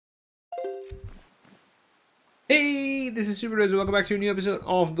Hey, this is Superdreuzel. Welcome back to a new episode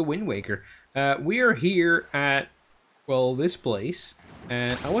of The Wind Waker. We are here at, well, this place.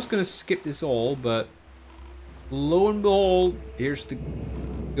 And I was going to skip this all, but lo and behold, here's the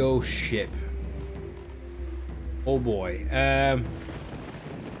ghost ship. Oh boy.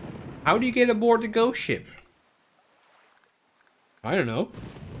 How do you get aboard the ghost ship? I don't know.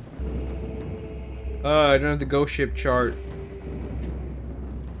 I don't have the ghost ship chart.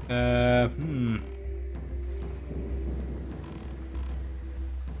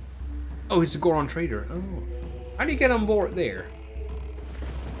 Oh, it's a Goron trader. Oh. How do you get on board there?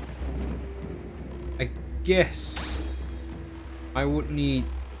 I guess I would need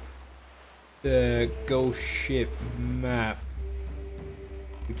the ghost ship map,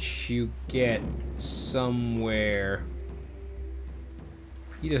 which you get somewhere.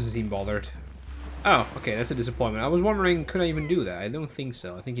 He doesn't seem bothered. Oh, okay, that's a disappointment. I was wondering, could I even do that? I don't think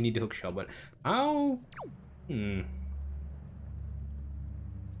so. I think you need the hook shell, but how?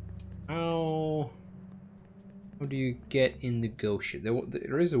 How do you get in the ghost ship?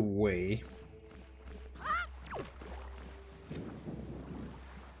 There is a way.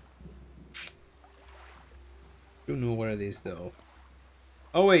 Don't know where it is though.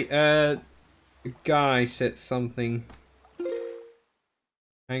 Oh wait, the guy said something.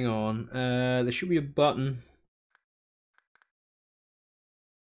 Hang on, there should be a button.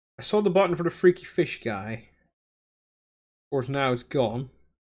 I saw the button for the freaky fish guy. Of course, now it's gone.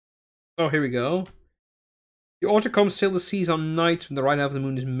 Oh, here we go. You ought to come sail the seas on nights when the right half of the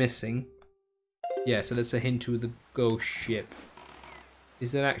moon is missing. Yeah, so that's a hint to the ghost ship.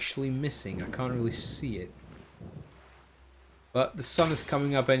 Is that actually missing? I can't really see it. But the sun is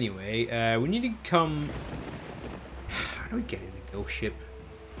coming up anyway. We need to come... How do we get in the ghost ship?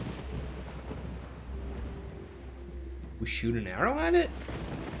 We shoot an arrow at it?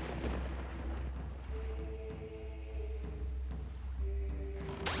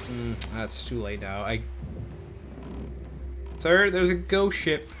 That's too late now. Sir, there's a ghost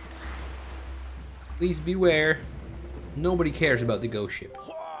ship. Please beware. Nobody cares about the ghost ship.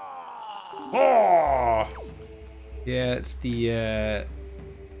 Oh! Yeah, it's the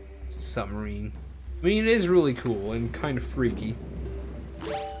submarine. I mean, it is really cool and kind of freaky.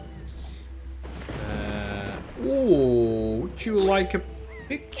 Oh, would you like a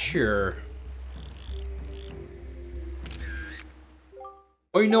picture?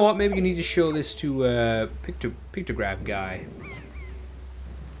 Oh, you know what? Maybe you need to show this to pictograph guy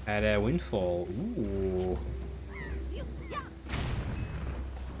at Windfall. Ooh.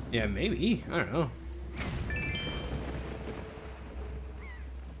 Yeah, maybe. I don't know.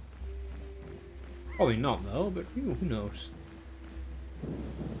 Probably not though, but who knows?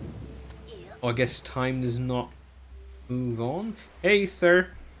 Oh, I guess time does not move on. Hey, sir.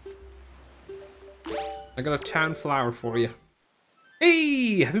 I got a town flower for you.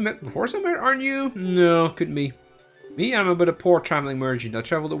 Hey, have you met before somewhere, aren't you? No, couldn't be. Me, I'm a bit of poor traveling merchant. I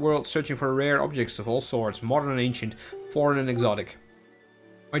travel the world searching for rare objects of all sorts, modern and ancient, foreign and exotic.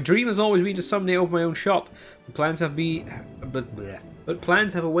 My dream has always been to someday open my own shop. But plans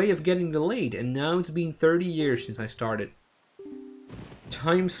have a way of getting delayed, and now it's been 30 years since I started.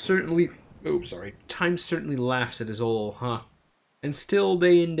 Time certainly laughs at us all, huh? And still,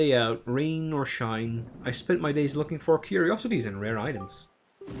 day in, day out, rain or shine, I spent my days looking for curiosities and rare items.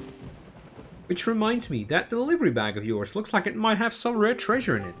 Which reminds me, that delivery bag of yours looks like it might have some rare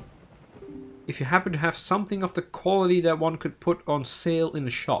treasure in it. If you happen to have something of the quality that one could put on sale in a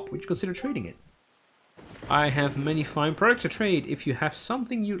shop, would you consider trading it? I have many fine products to trade. If you have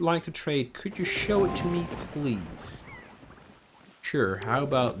something you'd like to trade, could you show it to me, please? Sure, how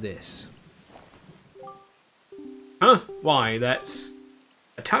about this? Huh? Why, that's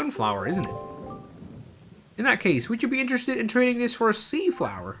a town flower, isn't it? In that case, would you be interested in trading this for a sea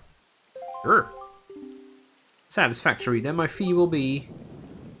flower? Sure. Satisfactory, then my fee will be...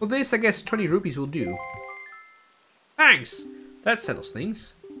 Well, this, I guess 20 rupees will do. Thanks! That settles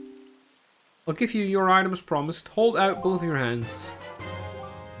things. I'll give you your item as promised. Hold out both of your hands.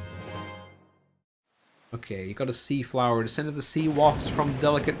 Okay, you got a sea flower. The scent of the sea wafts from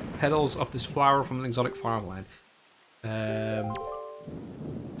delicate petals of this flower from an exotic farmland.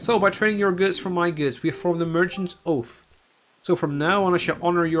 So, by trading your goods for my goods, we have formed a merchant's oath. So from now on, I shall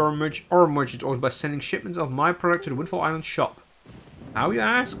honor your merchant's oath by sending shipments of my product to the Windfall Island shop. How, you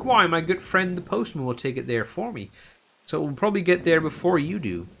ask? Why, my good friend the postman will take it there for me. So it will probably get there before you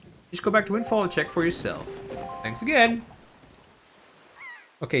do. Just go back to Windfall and check for yourself. Thanks again.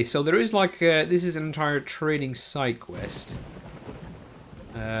 Okay, so there is like, this is an entire trading side quest.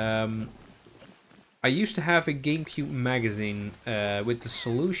 I used to have a GameCube magazine with the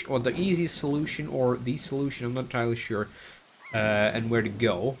solution, or the easiest solution, or the solution, I'm not entirely sure, and where to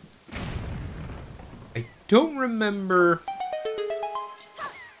go. I don't remember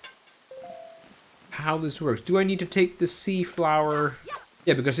how this works. Do I need to take the sea flower?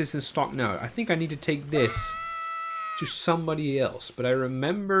 Yeah, because it's in stock now. I think I need to take this to somebody else, but I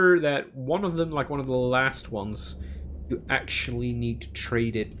remember that one of them, like one of the last ones, you actually need to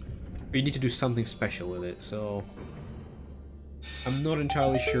trade it. You need to do something special with it, so I'm not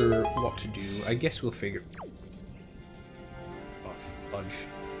entirely sure what to do. I guess we'll figure. Oh, fudge.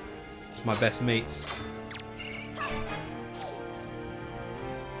 It's my best mates.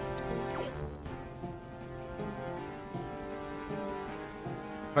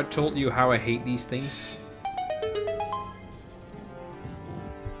 I told you how I hate these things.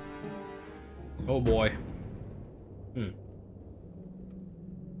 Oh boy.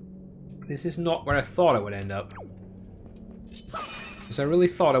 This is not where I thought I would end up. Because I really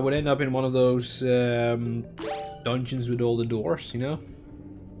thought I would end up in one of those dungeons with all the doors, you know?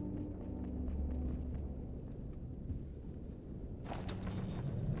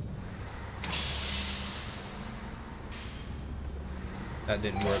 That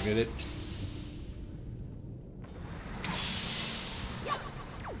didn't work, did it?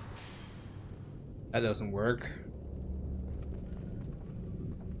 That doesn't work.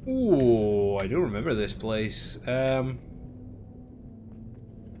 Ooh, I do remember this place. Well,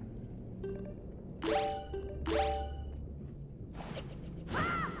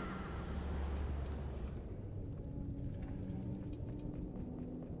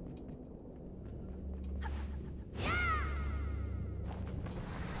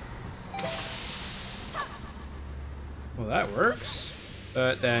 that works.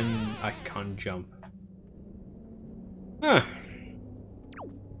 But then I can't jump. Huh.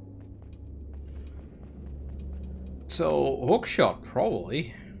 So, hookshot,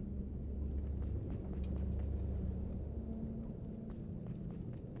 probably.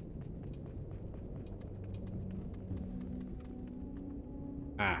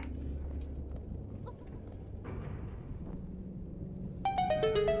 Ah.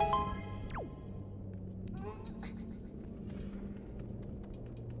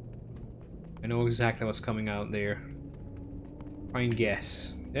 I know exactly what's coming out there. Try and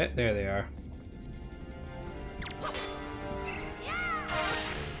guess. Yeah, there they are.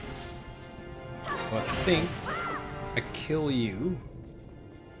 So I think I kill you.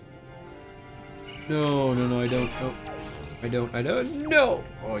 No, no, no, I don't. Oh, I don't. No!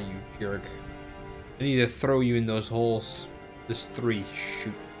 Oh, you jerk. I need to throw you in those holes. There's 3.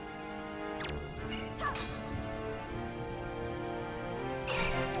 Shoot.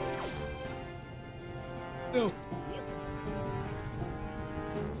 No.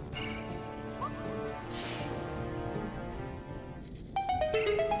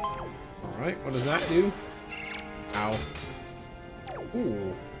 Alright, what does that do? Ow.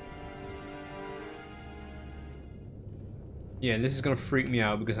 Ooh. Yeah, this is gonna freak me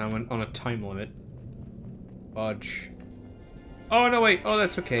out because I'm on a time limit. Fudge. Oh, no, wait. Oh,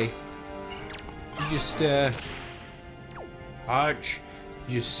 that's okay. You just, fudge.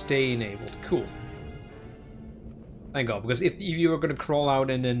 You just stay enabled. Cool. Thank God, because if you were gonna crawl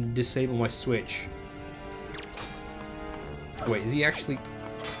out and then disable my switch. Wait, is he actually...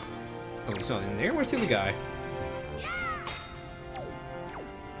 Oh, he's not in there? Where's the other guy?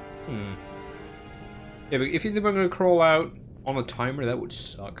 Hmm. Yeah, but if you were gonna crawl out on a timer, that would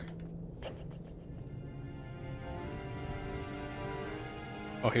suck.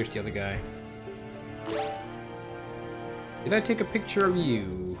 Oh, here's the other guy. Did I take a picture of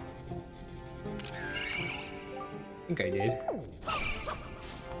you? I think I did.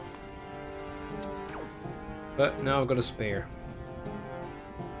 But now I've got a spare.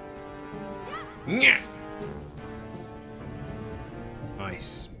 Nyah!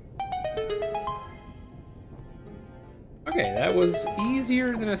 Nice. Okay, that was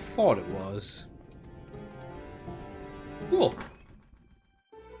easier than I thought it was. Cool.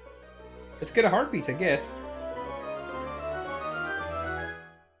 Let's get a heart piece, I guess.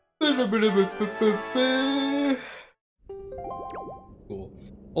 Cool.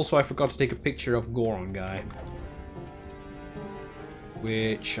 Also, I forgot to take a picture of Goron guy.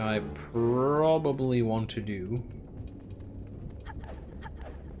 Which I probably want to do.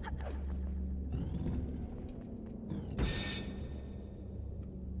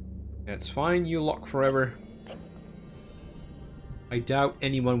 That's fine, you lock forever. I doubt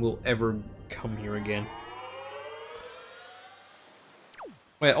anyone will ever come here again.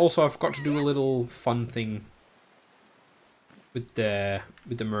 Wait, also I forgot to do a little fun thing with the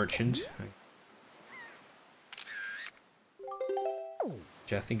merchant.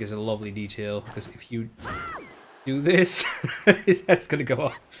 which I think is a lovely detail, because if you do this, his head's gonna go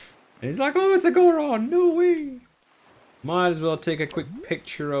off. And he's like, oh, it's a Goron, no way. Might as well take a quick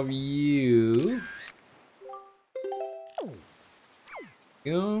picture of you.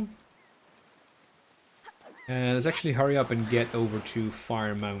 Go. And let's actually hurry up and get over to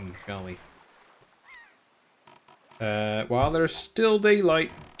Fire Mountain, shall we? While there's still daylight.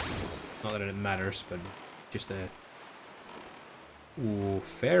 Not that it matters, but just a... Ooh,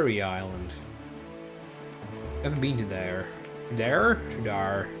 Fairy Island. Haven't been to there. There? To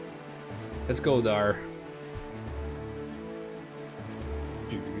Dar. Let's go there.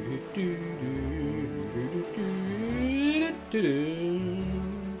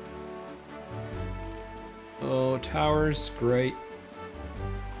 Oh, towers, great.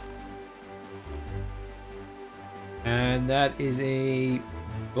 And that is a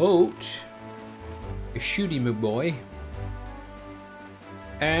boat. A shooty McBoy.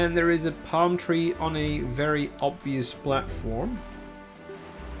 And there is a palm tree on a very obvious platform.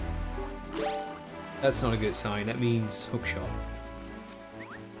 That's not a good sign. That means hookshot.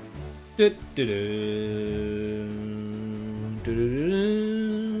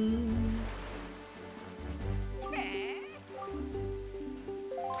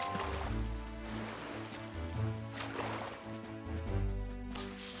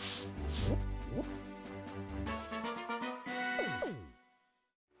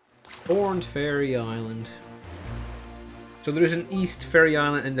 Horned Fairy Island. So there's an East Fairy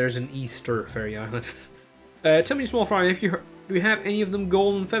Island and there's an Easter Fairy Island. Tell me, Small Fry, if do you have any of them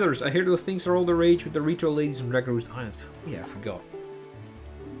golden feathers? I hear those things are all the rage with the retro ladies from Dragon Roost Islands. Oh yeah, I forgot.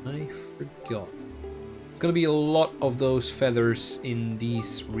 It's gonna be a lot of those feathers in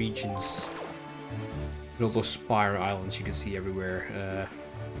these regions. And all those spire islands you can see everywhere.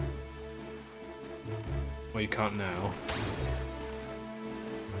 Well, you can't now.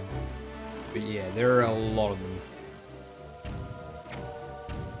 But yeah, there are a lot of them.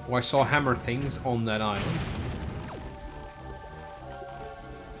 Oh, I saw hammer things on that island.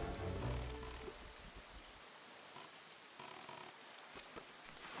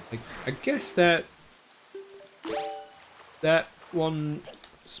 I guess that one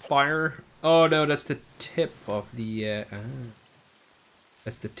spire. Oh no, that's the tip of the.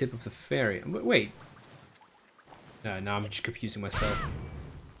 That's the tip of the fairy. Wait. No, I'm just confusing myself.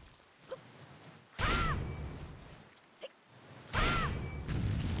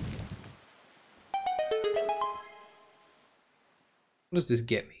 What does this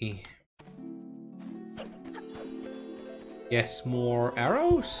get me? Yes, more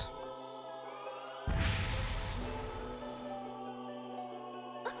arrows?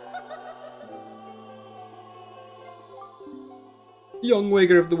 Young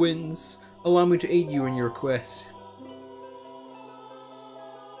Waker of the Winds, allow me to aid you in your quest.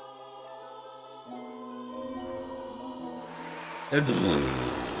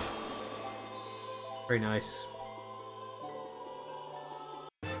 Very nice.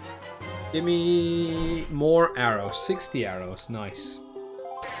 Give me more arrows. 60 arrows. Nice.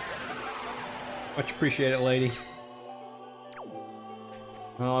 Much appreciated, lady.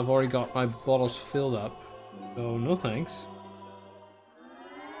 Well, I've already got my bottles filled up. So, no thanks.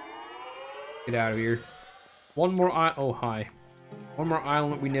 Get out of here. One more oh, hi. One more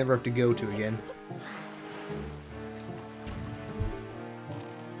island that we never have to go to again.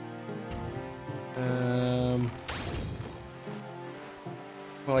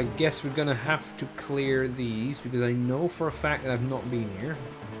 Well, I guess we're gonna have to clear these because I know for a fact that I've not been here.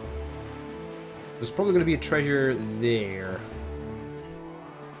 There's probably gonna be a treasure there.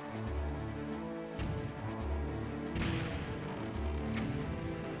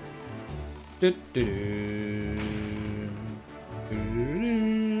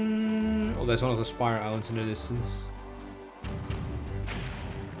 Oh, there's one of the Spire Islands in the distance.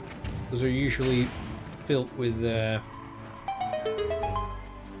 Those are usually filled with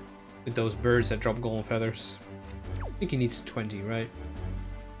those birds that drop golden feathers. I think he needs 20, right?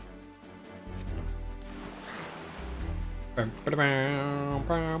 And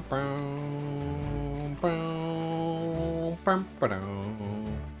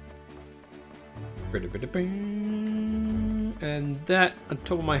that, on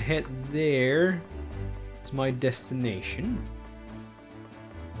top of my head there, is my destination.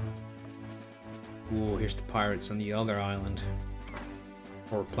 Ooh, here's the pirates on the other island.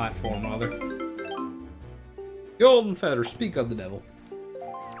 Or platform, rather. Golden feather, speak of the devil.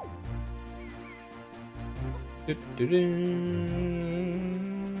 Which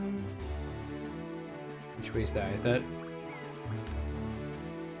way is that? Is that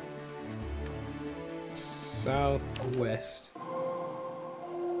southwest?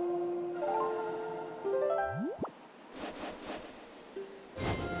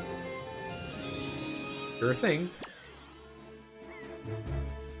 Sure thing.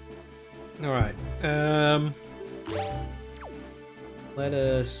 Alright. Let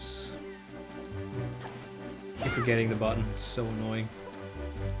us... I keep forgetting the button. It's so annoying.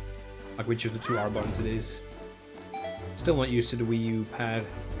 Like which of the two R buttons it is. Still not used to the Wii U pad.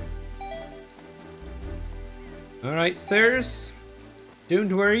 Alright, sirs.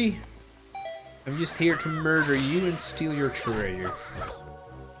 Don't worry. I'm just here to murder you and steal your treasure.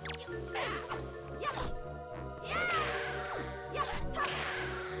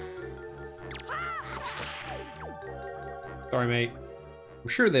 Sorry, mate. I'm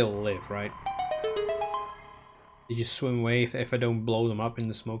sure they'll live, right? They just swim away if I don't blow them up in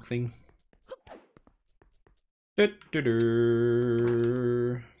the smoke thing.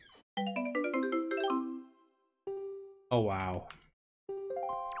 Oh, wow.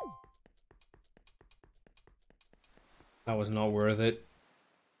 That was not worth it.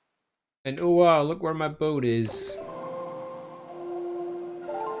 And oh wow, look where my boat is.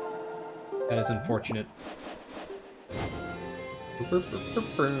 That is unfortunate.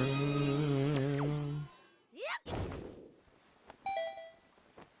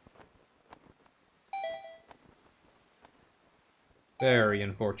 Very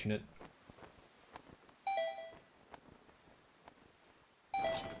unfortunate.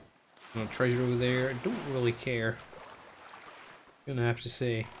 No treasure over there. I don't really care. Gonna have to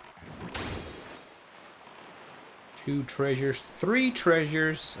say. 2 treasures, 3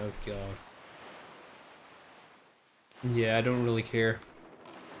 treasures. Oh god. Yeah, I don't really care.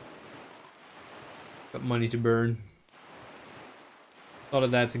 Got money to burn. Not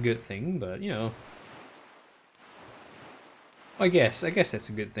that that's a good thing, but you know. I guess that's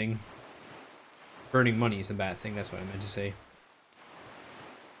a good thing. Burning money is a bad thing, that's what I meant to say.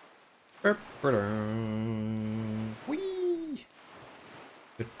 Whee!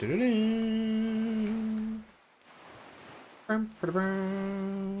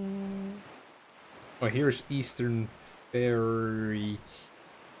 Oh, here's Eastern Fairy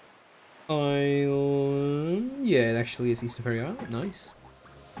Island. Yeah, it actually is Eastern Fairy Island. Nice.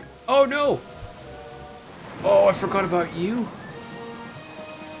 Oh no! Oh, I forgot about you.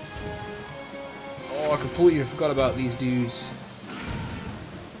 Oh, I completely forgot about these dudes.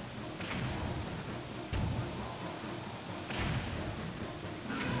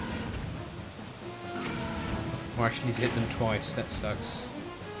 Oh, I actually need to hit them twice. That sucks.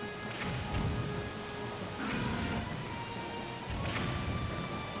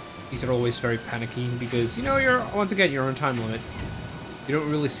 These are always very panicky because, you know, once again, you're on time limit. You don't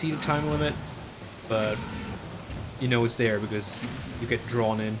really see the time limit, but you know it's there because you get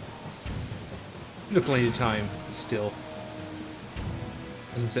drawn in. You have plenty of time, but still.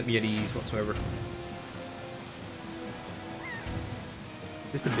 Doesn't set me at ease whatsoever.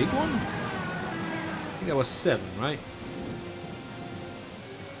 Is this the big one? I think that was 7, right?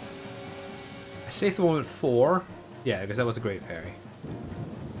 I saved the one at 4. Yeah, because that was a Great Fairy.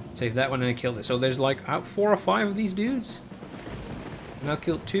 Save that one and I killed it. So there's like 4 or 5 of these dudes. And I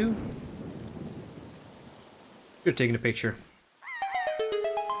killed 2. Should have taken a picture.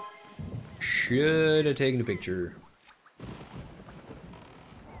 Should have taken a picture.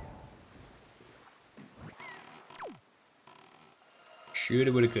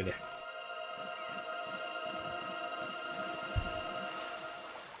 Shoulda, woulda, coulda.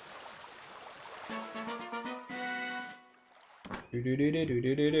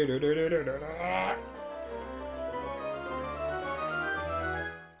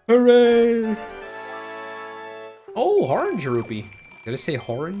 Hooray! Oh, orange rupee. Did I say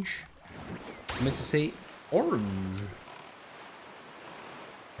orange? I meant to say orange.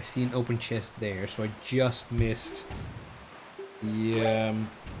 I see an open chest there, so I just missed the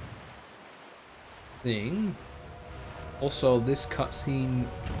thing. Also, this cutscene.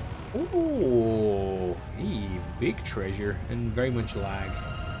 Oh, big treasure and very much lag.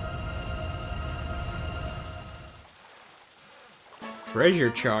 Treasure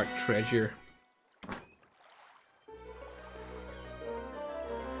chart treasure.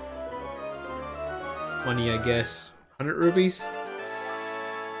 Money, I guess. 100 rupees?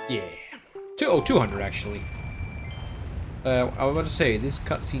 Yeah. 200 actually. I was about to say, this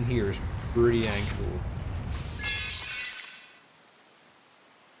cutscene here is pretty dang cool.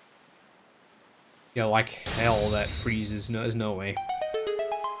 Yeah, like hell that freezes. No, there's no way.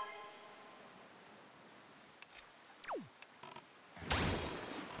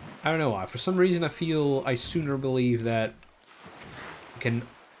 I don't know why. For some reason, I feel I sooner believe that you can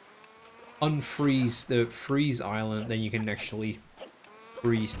unfreeze the freeze island than you can actually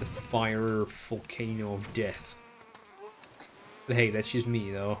freeze the fire volcano of death. But hey, that's just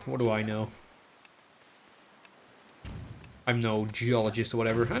me, though. What do I know? I'm no geologist or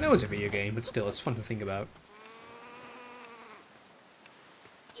whatever. I know it's a video game, but still, it's fun to think about.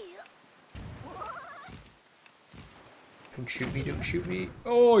 Don't shoot me, don't shoot me.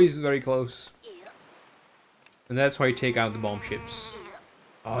 Oh, he's very close. And that's why you take out the bomb ships.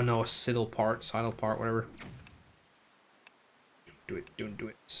 Oh no, a sidle part, whatever. Don't do it, don't do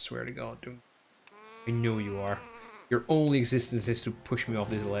it. Swear to God, don't. I know you are. Your only existence is to push me off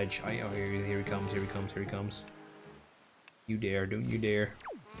this ledge. Oh, here he comes, here he comes, here he comes. You dare, don't you dare.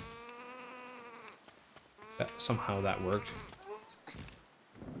 Somehow that worked.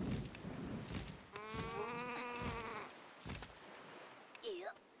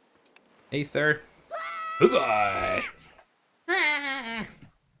 Hey, sir. Goodbye. I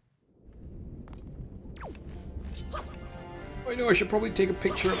know I should probably take a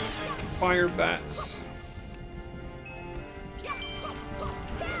picture of fire bats.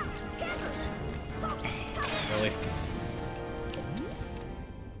 Really?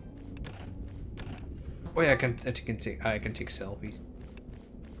 Oh yeah, I can take selfies.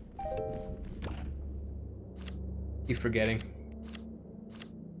 Keep forgetting.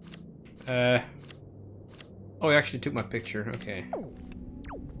 Oh, I actually took my picture. Okay.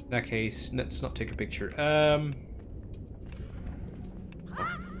 In that case, let's not take a picture.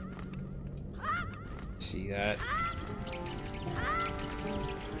 See that?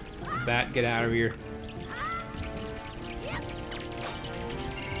 Bat, get out of here.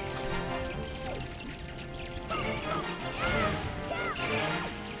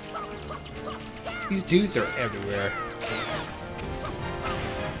 These dudes are everywhere.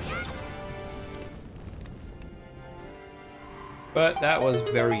 But that was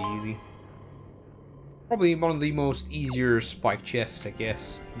very easy. Probably one of the most easier spike chests, I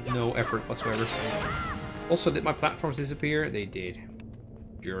guess. No effort whatsoever. Also, did my platforms disappear? They did.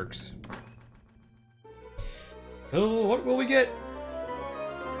 Jerks. Oh, what will we get?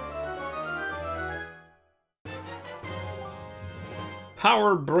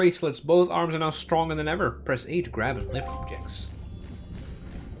 Power bracelets. Both arms are now stronger than ever. Press A to grab and lift objects.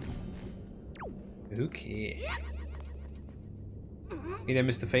 Okay. Hey there,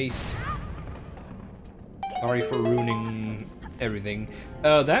 Mr. Face. Sorry for ruining everything.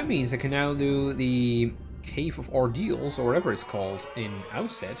 That means I can now do the Cave of Ordeals, or whatever it's called, in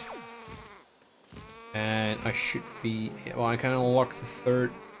Outset. And I should be... Well, I can unlock the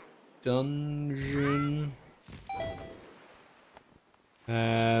third dungeon.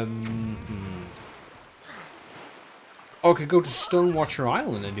 Oh, I could go to Stonewatcher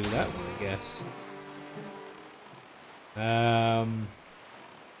Island and do that one, I guess.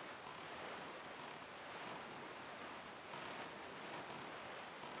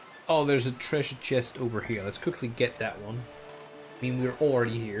 Oh, there's a treasure chest over here. Let's quickly get that one. I mean, we're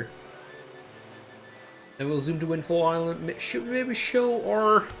already here. Then we'll zoom to Windfall Island. Should we maybe show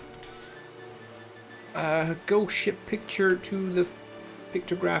our ghost ship picture to the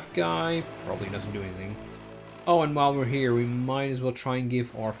pictograph guy? Probably doesn't do anything. Oh, and while we're here, we might as well try and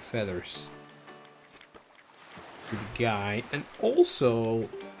give our feathers to the guy. And also...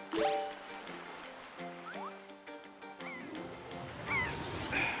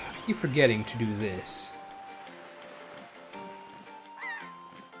 I keep forgetting to do this.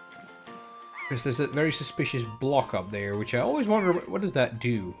 Because there's that very suspicious block up there, which I always wonder, what does that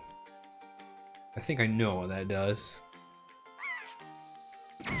do? I think I know what that does.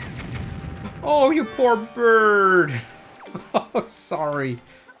 Oh, you poor bird! Oh, sorry.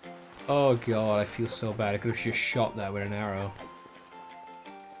 Oh god, I feel so bad. I could have just shot that with an arrow.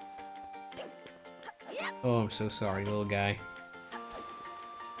 Oh, I'm so sorry, little guy.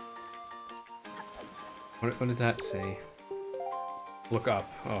 What does that say? Look up.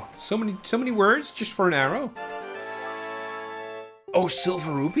 Oh, so many words just for an arrow. Oh,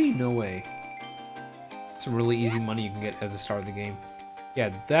 silver rupee? No way. Some really easy money you can get at the start of the game.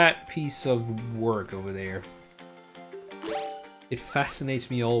 Yeah, that piece of work over there. It fascinates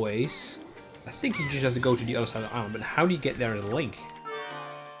me always. I think you just have to go to the other side of the island, but how do you get there in a link?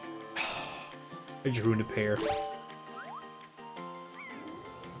 I just ruined a pair.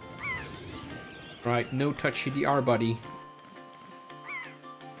 Right, no touch HDR, buddy.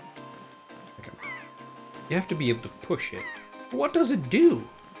 Okay. You have to be able to push it. What does it do?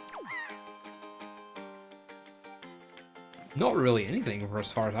 Not really anything, for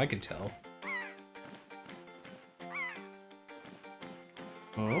as far as I can tell.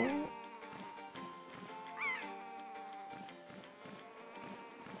 Oh.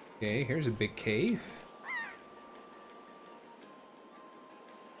 Okay, here's a big cave.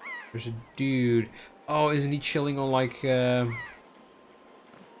 There's a dude. Oh, isn't he chilling on like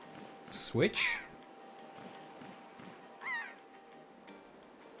switch?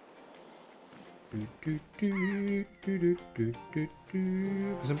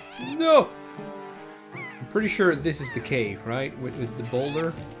 No! I'm pretty sure this is the cave, right? With the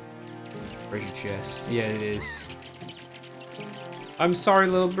boulder. Treasure chest. Yeah, it is. I'm sorry,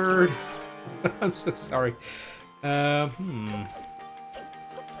 little bird. I'm so sorry. I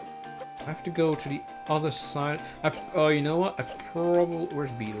have to go to the other side. Oh, you know what? I probably...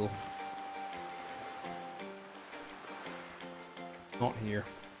 Where's Beetle? Not here.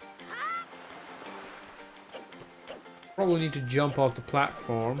 Probably need to jump off the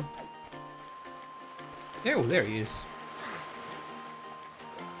platform. Oh, there he is.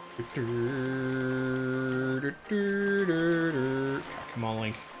 Come on,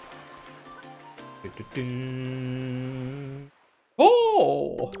 Link.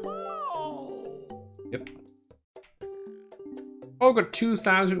 Oh! Yep. Oh, I got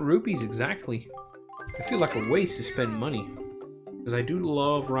 2,000 rupees exactly. I feel like a waste to spend money. Because I do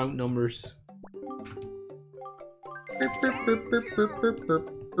love round numbers.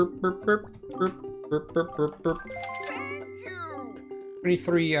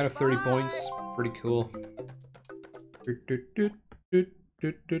 23 out of 30 points. Pretty cool.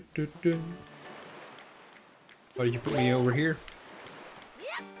 Why did you put me over here?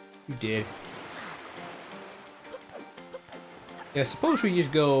 You did. Yeah, suppose we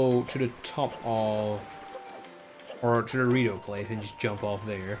just go to the top of... Or to the Rito place and just jump off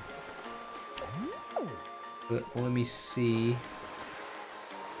there. But let me see.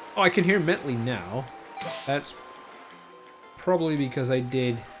 Oh, I can hear Metley now. That's probably because I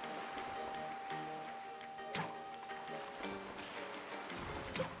did...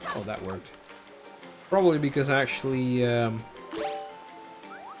 Oh, that worked. Probably because I actually...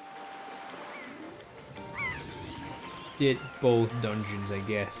 did both dungeons, I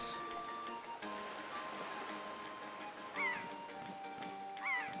guess.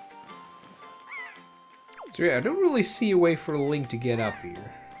 So yeah, I don't really see a way for Link to get up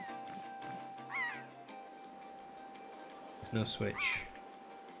here. There's no switch.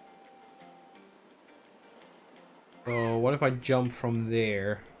 So what if I jump from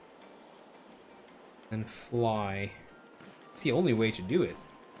there and fly? It's the only way to do it,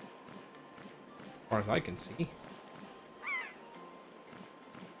 as far as I can see.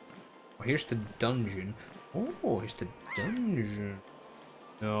 Oh, here's the dungeon. Oh, here's the dungeon.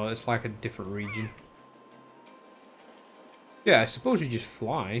 No, it's like a different region. Yeah, I suppose we just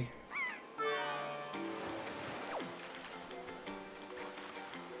fly.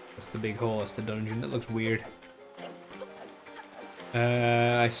 That's the big hole, that's the dungeon. That looks weird.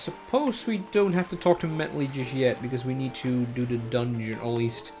 I suppose we don't have to talk to Metley just yet, because we need to do the dungeon, or at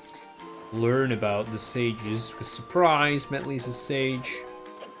least learn about the sages. Because surprise, Metley's a sage.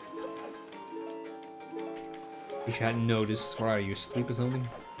 Which I hadn't noticed. Or are you asleep or something?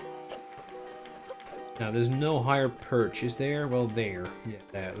 Now, there's no higher perch, is there? Well, there.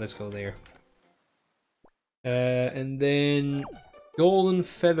 Yeah, let's go there. And then... Golden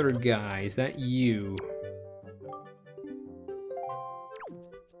Feather Guy, is that you?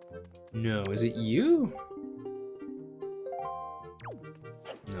 No, is it you?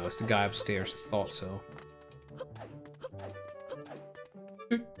 No, it's the guy upstairs, I thought so.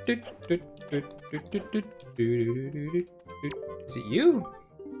 Is it you?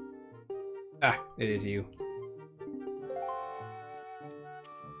 Ah, it is you.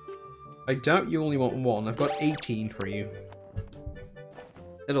 I doubt you only want one. I've got 18 for you.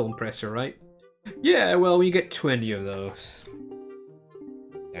 That'll impress her, right? Yeah, well, we get 20 of those.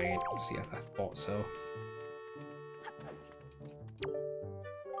 Dang it. See, I thought so.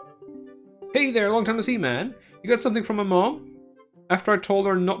 Hey there, long time to see, man. You got something from my mom? After I told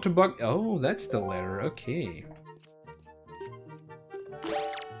her not to bug... Oh, that's the letter. Okay.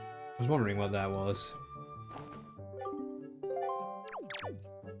 I was wondering what that was.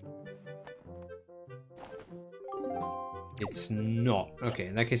 It's not. Okay,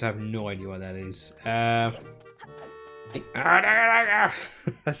 in that case I have no idea what that is. I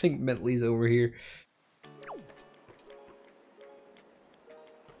think Metley's over here.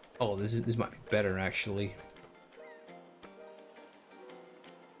 Oh, this might be better actually.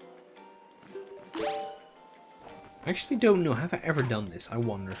 I actually don't know. Have I ever done this? I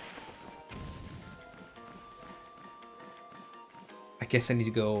wonder. I guess I need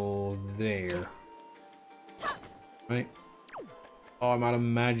to go there. Right? Oh, I'm out of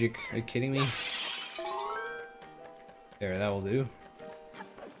magic. Are you kidding me? There, that will do.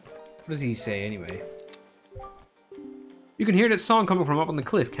 What does he say anyway? You can hear that song coming from up on the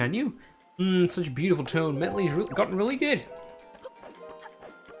cliff, can you? Such a beautiful tone. Metley's gotten really good.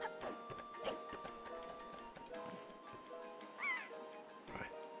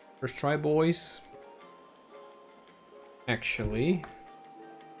 First try, boys. Actually,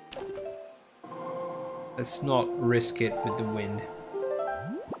 let's not risk it with the wind.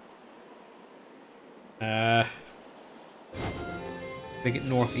 Make it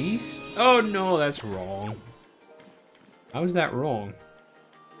northeast? Oh no, that's wrong. How is that wrong?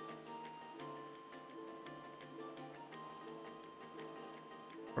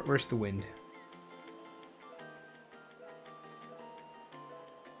 Where's the wind?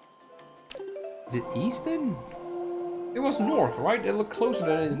 Is it east then? It was north, right? It looked closer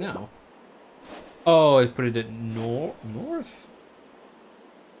than it is now. Oh, I put it at north?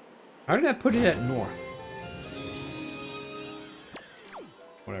 How did I put it at north?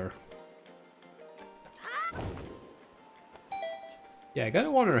 Whatever. Yeah, I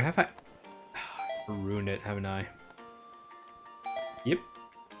gotta wonder, have I ruined it, haven't I? Yep.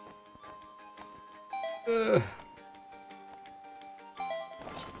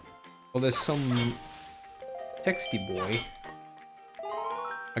 Well, there's some texty boy.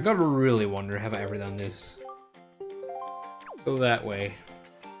 I gotta really wonder, have I ever done this? Go that way.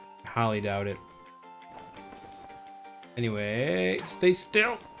 I highly doubt it. Anyway, stay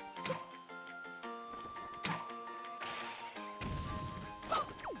still.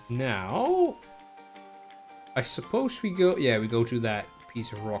 Now, I suppose we go, yeah, we go to that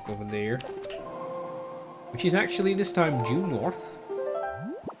piece of rock over there. Which is actually this time due north.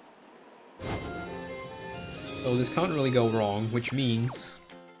 So this can't really go wrong, which means...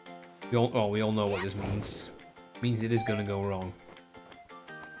 we all know what this means. It means it is gonna go wrong.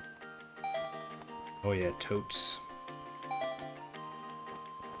 Oh yeah, totes.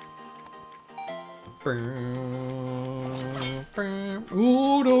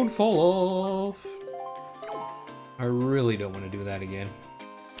 Ooh, don't fall off. I really don't want to do that again.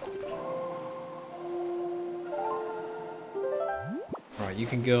 Alright, you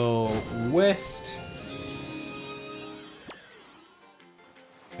can go west.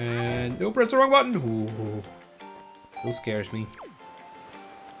 And no, press the wrong button. Ooh, still scares me.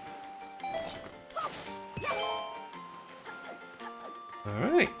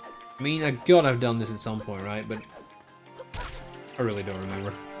 Alright. I mean, I gotta have done this at some point, right? But I really don't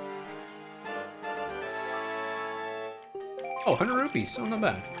remember. Oh, 100 rupees. Oh, not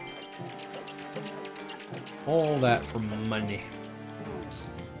bad. All that for money.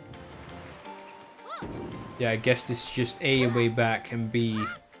 Yeah, I guess this is just A, way back, and B,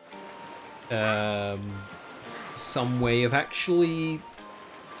 some way of actually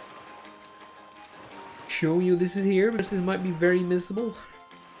showing you this is here, because this might be very missable.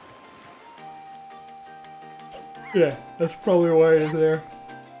 Yeah, that's probably why it is there.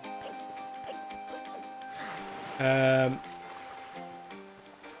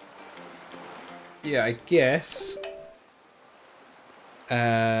 Yeah, I guess.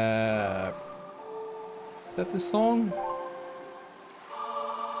 Is that the song?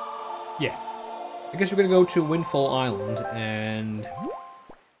 Yeah. I guess we're gonna go to Windfall Island and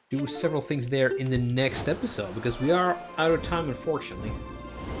do several things there in the next episode, because we are out of time, unfortunately.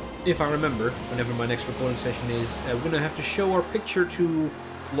 If I remember, whenever my next recording session is, we're gonna have to show our picture to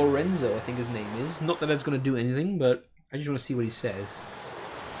Lorenzo, I think his name is. Not that that's gonna do anything, but I just want to see what he says.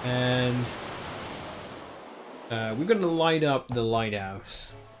 And we're gonna light up the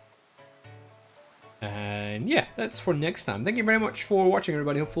lighthouse. And yeah, that's for next time. Thank you very much for watching,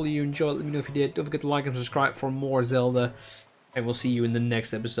 everybody. Hopefully you enjoyed. Let me know if you did. Don't forget to like and subscribe for more Zelda. And we'll see you in the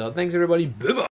next episode. Thanks, everybody. Bye-bye.